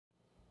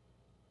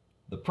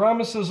The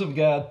Promises of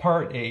God,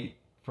 Part 8,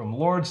 from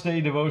Lord's Day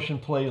Devotion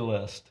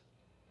Playlist.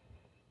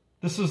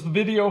 This is the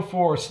video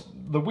for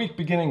the week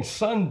beginning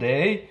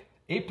Sunday,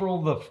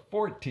 April the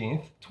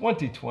 14th,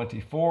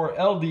 2024,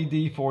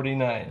 LDD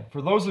 49.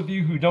 For those of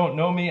you who don't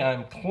know me,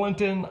 I'm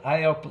Clinton. I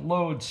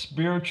upload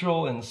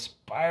spiritual,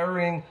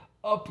 inspiring,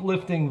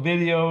 uplifting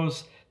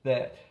videos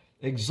that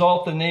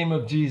exalt the name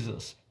of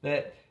Jesus,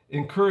 that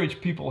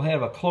encourage people to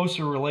have a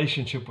closer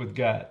relationship with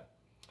God.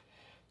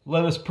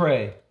 Let us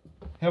pray.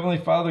 Heavenly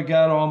Father,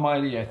 God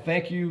Almighty, I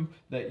thank you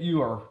that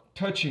you are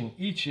touching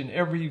each and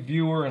every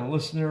viewer and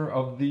listener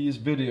of these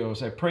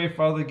videos. I pray,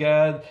 Father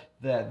God,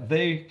 that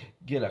they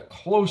get a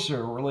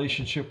closer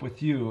relationship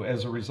with you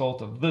as a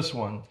result of this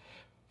one.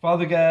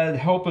 Father God,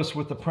 help us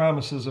with the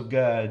promises of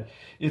God.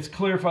 It's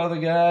clear, Father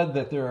God,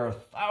 that there are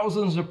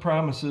thousands of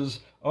promises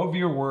of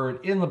your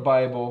word in the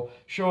Bible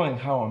showing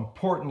how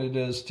important it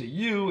is to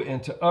you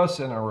and to us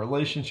in our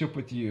relationship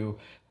with you.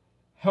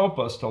 Help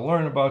us to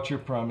learn about your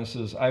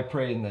promises. I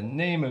pray in the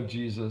name of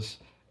Jesus.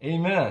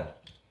 Amen.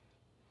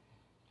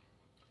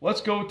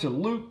 Let's go to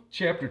Luke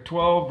chapter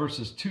 12,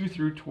 verses 2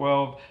 through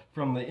 12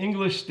 from the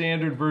English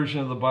Standard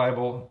Version of the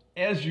Bible,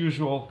 as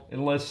usual,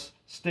 unless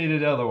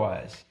stated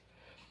otherwise.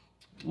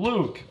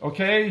 Luke,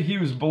 okay, he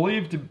was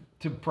believed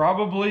to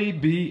probably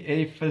be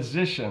a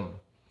physician.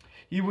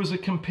 He was a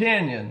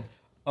companion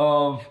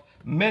of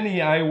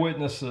many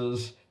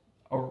eyewitnesses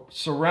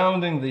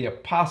surrounding the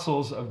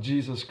apostles of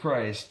Jesus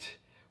Christ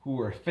who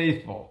were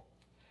faithful.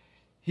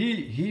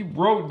 He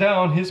wrote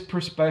down his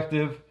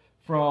perspective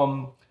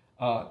from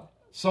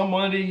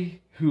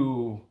somebody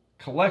who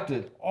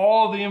collected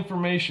all the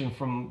information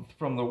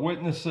from the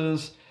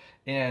witnesses,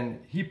 and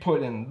he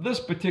put in this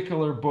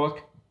particular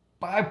book,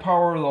 by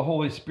power of the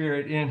Holy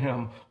Spirit in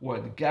him,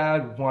 what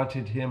God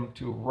wanted him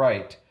to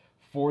write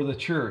for the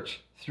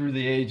church through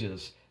the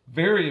ages.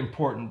 Very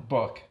important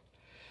book.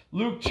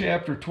 Luke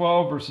chapter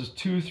 12, verses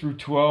 2 through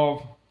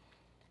 12.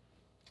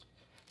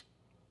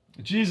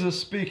 Jesus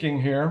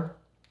speaking here.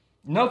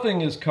 Nothing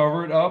is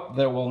covered up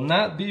that will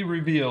not be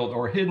revealed,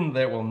 or hidden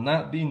that will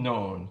not be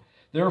known.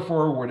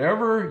 Therefore,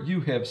 whatever you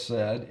have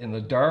said in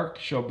the dark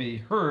shall be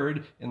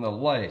heard in the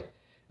light,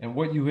 and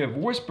what you have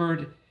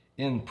whispered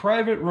in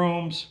private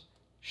rooms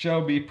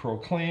shall be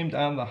proclaimed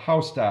on the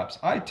housetops.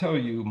 I tell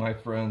you, my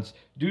friends,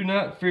 do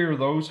not fear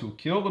those who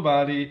kill the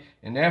body,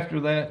 and after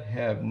that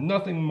have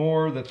nothing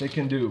more that they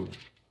can do.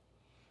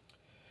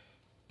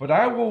 But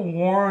I will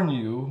warn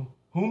you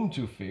whom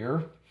to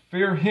fear.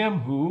 Fear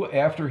him who,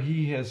 after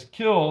he has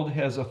killed,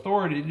 has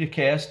authority to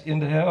cast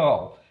into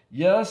hell.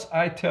 Yes,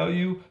 I tell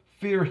you,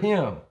 fear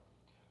him.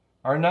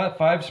 Are not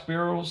 5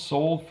 sparrows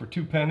sold for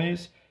 2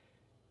 pennies?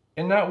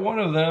 And not one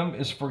of them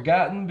is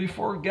forgotten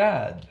before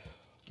God.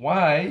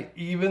 Why,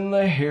 even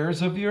the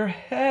hairs of your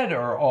head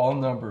are all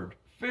numbered.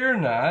 Fear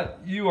not,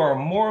 you are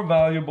more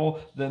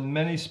valuable than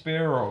many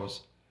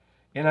sparrows.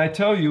 And I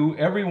tell you,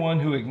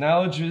 everyone who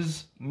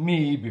acknowledges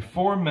me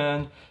before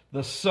men,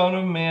 the Son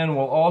of Man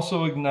will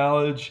also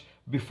acknowledge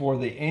before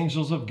the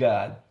angels of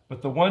God.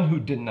 But the one who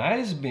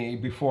denies me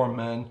before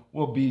men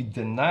will be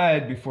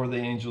denied before the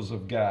angels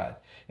of God.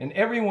 And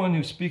everyone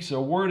who speaks a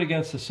word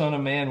against the Son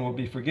of Man will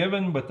be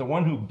forgiven, but the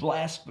one who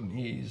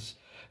blasphemes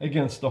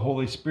against the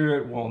Holy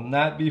Spirit will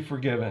not be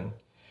forgiven.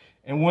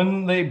 And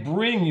when they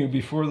bring you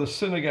before the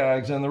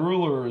synagogues and the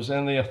rulers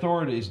and the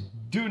authorities,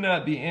 do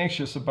not be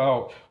anxious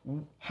about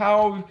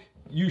how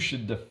you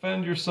should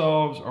defend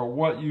yourselves or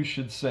what you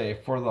should say,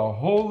 for the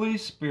Holy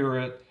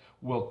Spirit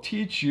will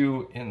teach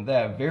you in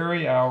that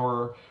very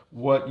hour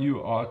what you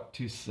ought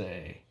to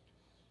say.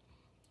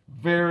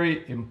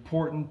 Very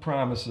important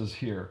promises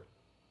here.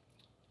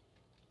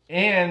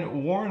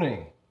 And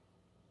warning.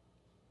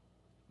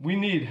 We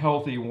need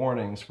healthy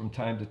warnings from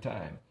time to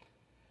time.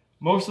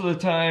 Most of the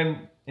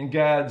time in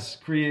God's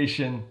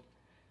creation,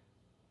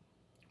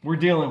 we're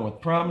dealing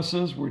with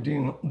promises, we're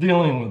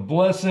dealing with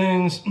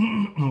blessings,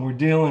 we're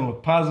dealing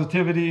with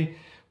positivity.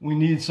 We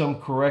need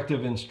some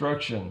corrective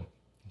instruction.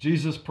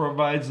 Jesus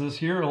provides this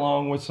here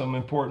along with some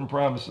important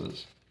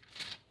promises.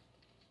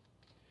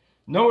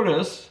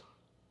 Notice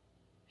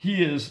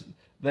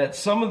that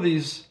some of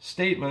these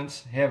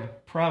statements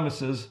have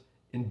promises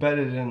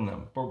embedded in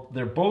them.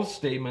 They're both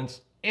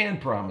statements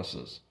and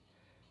promises.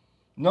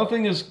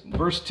 Nothing is,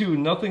 verse 2,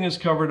 nothing is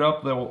covered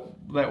up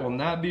that will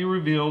not be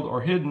revealed,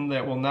 or hidden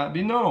that will not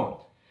be known.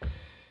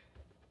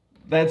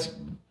 That's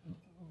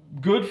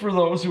good for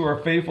those who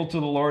are faithful to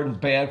the Lord and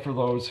bad for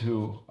those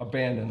who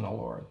abandon the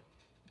Lord.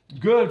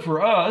 Good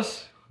for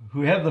us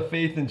who have the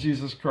faith in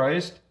Jesus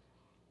Christ,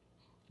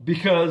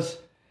 because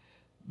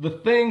the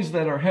things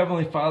that our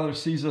Heavenly Father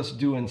sees us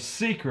do in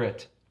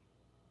secret,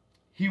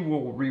 He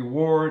will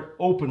reward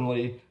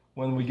openly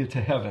when we get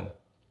to heaven.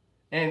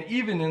 And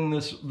even in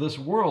this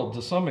world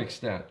to some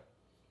extent.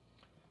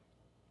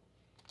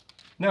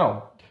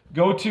 Now,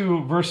 go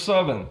to verse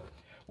 7.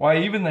 Why,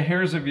 even the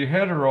hairs of your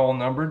head are all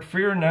numbered.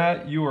 Fear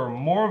not, you are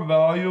more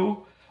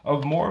value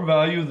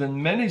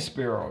than many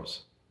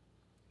sparrows.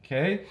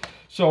 Okay?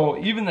 So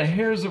even the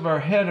hairs of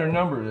our head are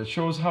numbered. It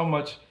shows how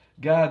much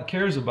God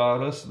cares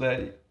about us,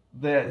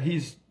 that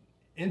He's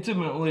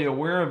intimately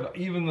aware of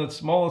even the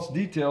smallest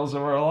details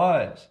of our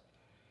lives.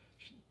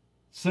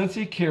 Since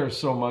he cares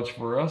so much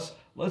for us,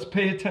 let's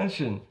pay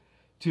attention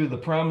to the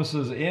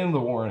promises and the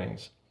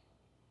warnings.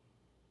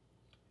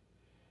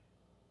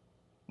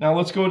 Now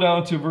let's go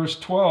down to verse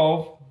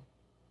 12.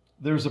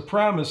 There's a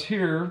promise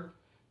here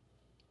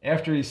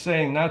after he's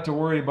saying not to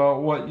worry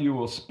about what you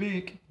will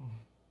speak.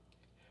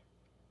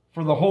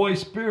 For the Holy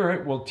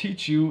Spirit will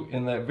teach you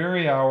in that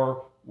very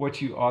hour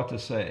what you ought to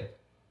say.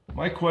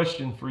 My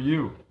question for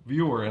you,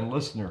 viewer and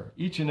listener,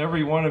 each and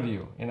every one of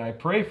you, and I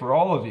pray for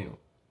all of you,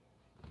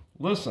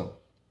 listen,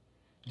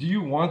 do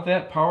you want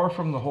that power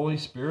from the Holy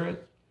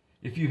Spirit?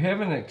 If you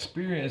haven't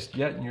experienced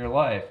yet in your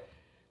life,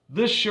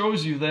 this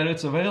shows you that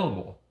it's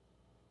available.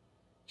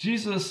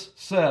 Jesus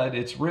said,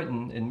 it's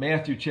written in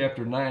Matthew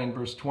chapter 9,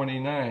 verse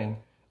 29,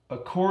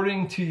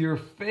 according to your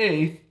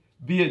faith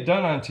be it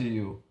done unto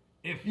you.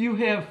 If you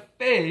have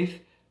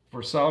faith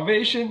for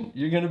salvation,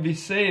 you're going to be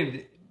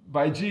saved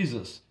by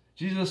Jesus.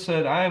 Jesus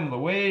said, I am the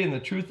way and the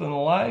truth and the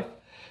life.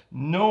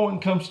 No one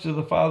comes to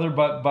the Father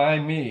but by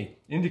me,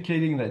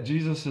 indicating that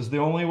Jesus is the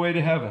only way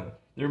to heaven.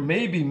 There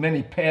may be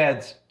many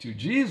paths to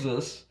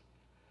Jesus,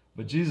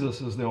 but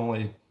Jesus is the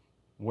only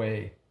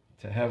way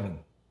to heaven.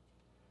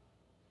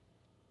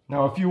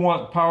 Now, if you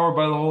want power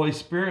by the Holy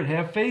Spirit,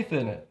 have faith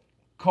in it.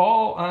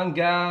 Call on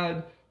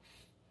God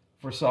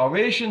for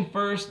salvation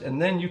first,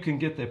 and then you can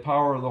get the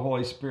power of the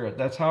Holy Spirit.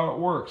 That's how it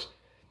works.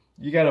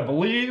 You got to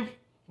believe.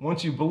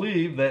 Once you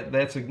believe,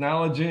 that's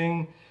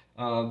acknowledging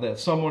that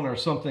someone or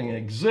something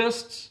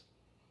exists.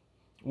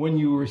 When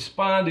you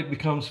respond, it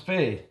becomes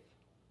faith.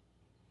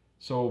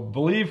 So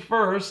believe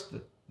first.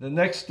 The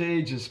next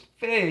stage is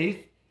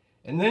faith,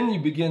 and then you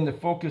begin to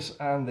focus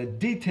on the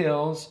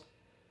details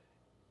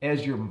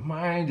as your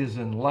mind is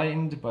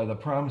enlightened by the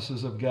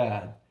promises of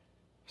God.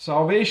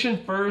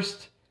 Salvation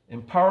first,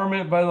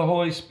 empowerment by the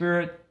Holy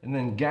Spirit, and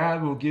then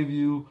God will give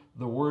you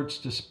the words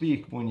to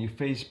speak when you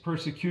face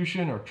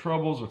persecution or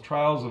troubles or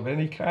trials of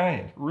any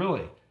kind,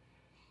 really.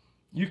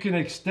 You can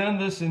extend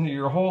this into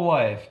your whole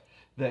life,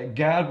 that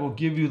God will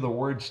give you the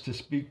words to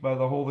speak by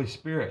the Holy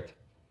Spirit.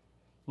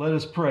 Let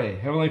us pray.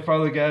 Heavenly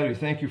Father God, we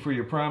thank you for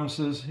your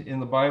promises in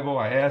the Bible.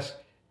 I ask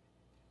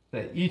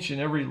that each and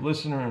every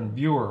listener and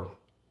viewer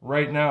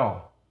right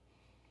now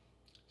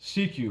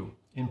seek you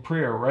in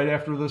prayer right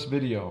after this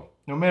video,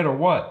 no matter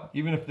what,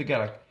 even if they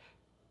got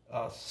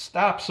to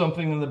stop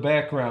something in the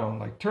background,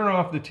 like turn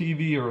off the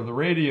TV or the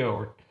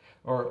radio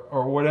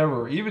or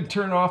whatever. Even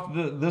turn off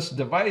this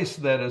device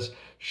that is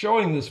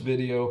showing this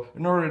video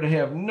in order to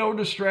have no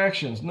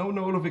distractions, no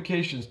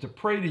notifications, to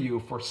pray to you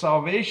for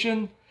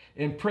salvation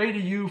and pray to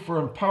you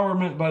for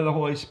empowerment by the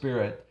Holy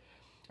Spirit.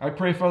 I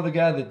pray, Father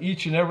God, that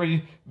each and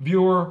every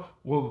viewer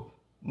will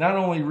not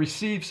only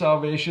receive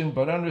salvation,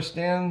 but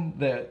understand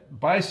that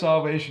by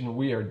salvation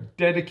we are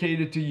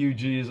dedicated to you,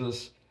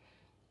 Jesus.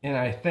 And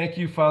I thank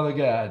you, Father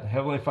God,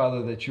 Heavenly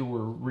Father, that you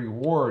will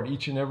reward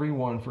each and every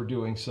one for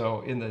doing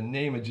so. In the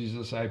name of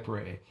Jesus, I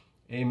pray.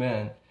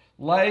 Amen.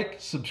 Like,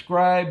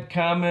 subscribe,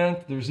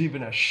 comment. There's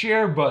even a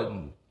share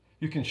button.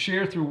 You can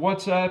share through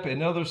WhatsApp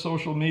and other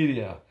social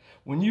media.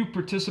 When you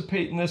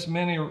participate in this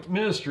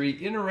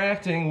ministry,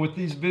 interacting with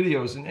these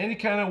videos in any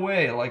kind of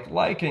way, like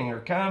liking or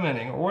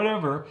commenting or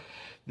whatever,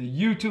 the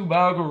YouTube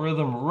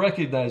algorithm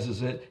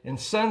recognizes it and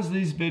sends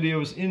these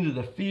videos into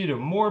the feed of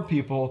more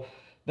people.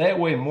 That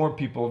way more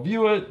people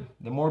view it.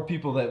 The more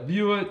people that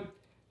view it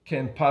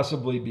can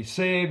possibly be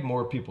saved.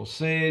 More people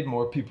saved,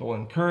 more people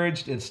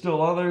encouraged, and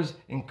still others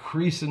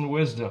increase in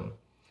wisdom.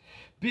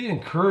 Be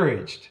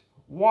encouraged.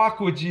 Walk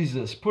with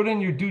Jesus. Put in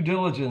your due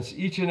diligence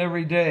each and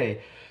every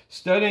day,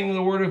 studying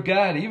the Word of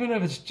God, even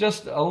if it's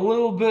just a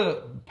little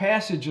bit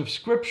passage of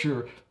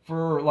Scripture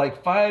for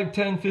like 5,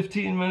 10,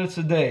 15 minutes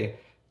a day,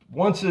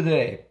 once a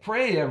day.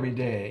 Pray every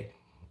day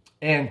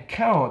and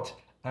count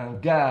on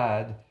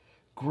God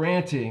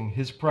granting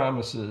his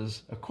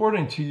promises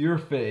according to your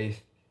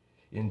faith.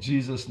 In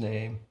Jesus'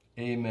 name,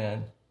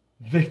 amen.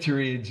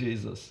 Victory in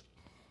Jesus.